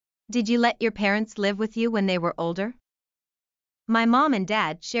Did you let your parents live with you when they were older? My mom and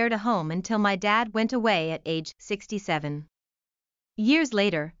dad shared a home until my dad went away at age 67. Years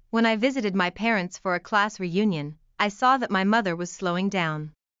later, when I visited my parents for a class reunion, I saw that my mother was slowing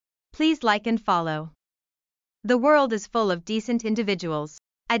down. Please like and follow. The world is full of decent individuals.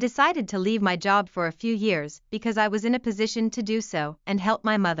 I decided to leave my job for a few years because I was in a position to do so and help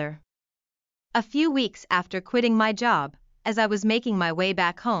my mother. A few weeks after quitting my job, as I was making my way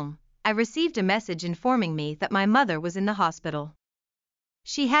back home, I received a message informing me that my mother was in the hospital.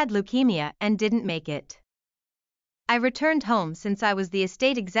 She had leukemia and didn't make it. I returned home since I was the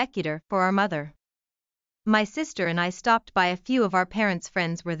estate executor for our mother. My sister and I stopped by a few of our parents'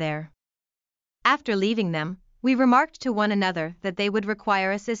 friends were there. After leaving them, we remarked to one another that they would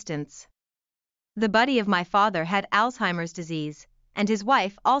require assistance. The buddy of my father had Alzheimer's disease, and his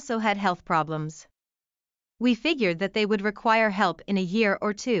wife also had health problems. We figured that they would require help in a year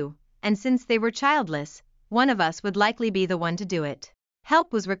or two, and since they were childless, one of us would likely be the one to do it.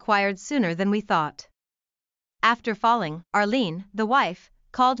 Help was required sooner than we thought. After falling, Arlene, the wife,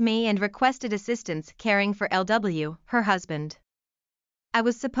 called me and requested assistance caring for LW, her husband. I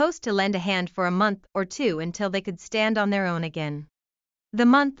was supposed to lend a hand for a month or two until they could stand on their own again. The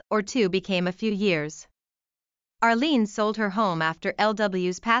month or two became a few years. Arlene sold her home after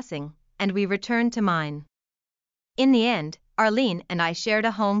LW's passing, and we returned to mine. In the end, Arlene and I shared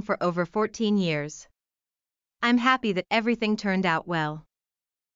a home for over 14 years. I'm happy that everything turned out well.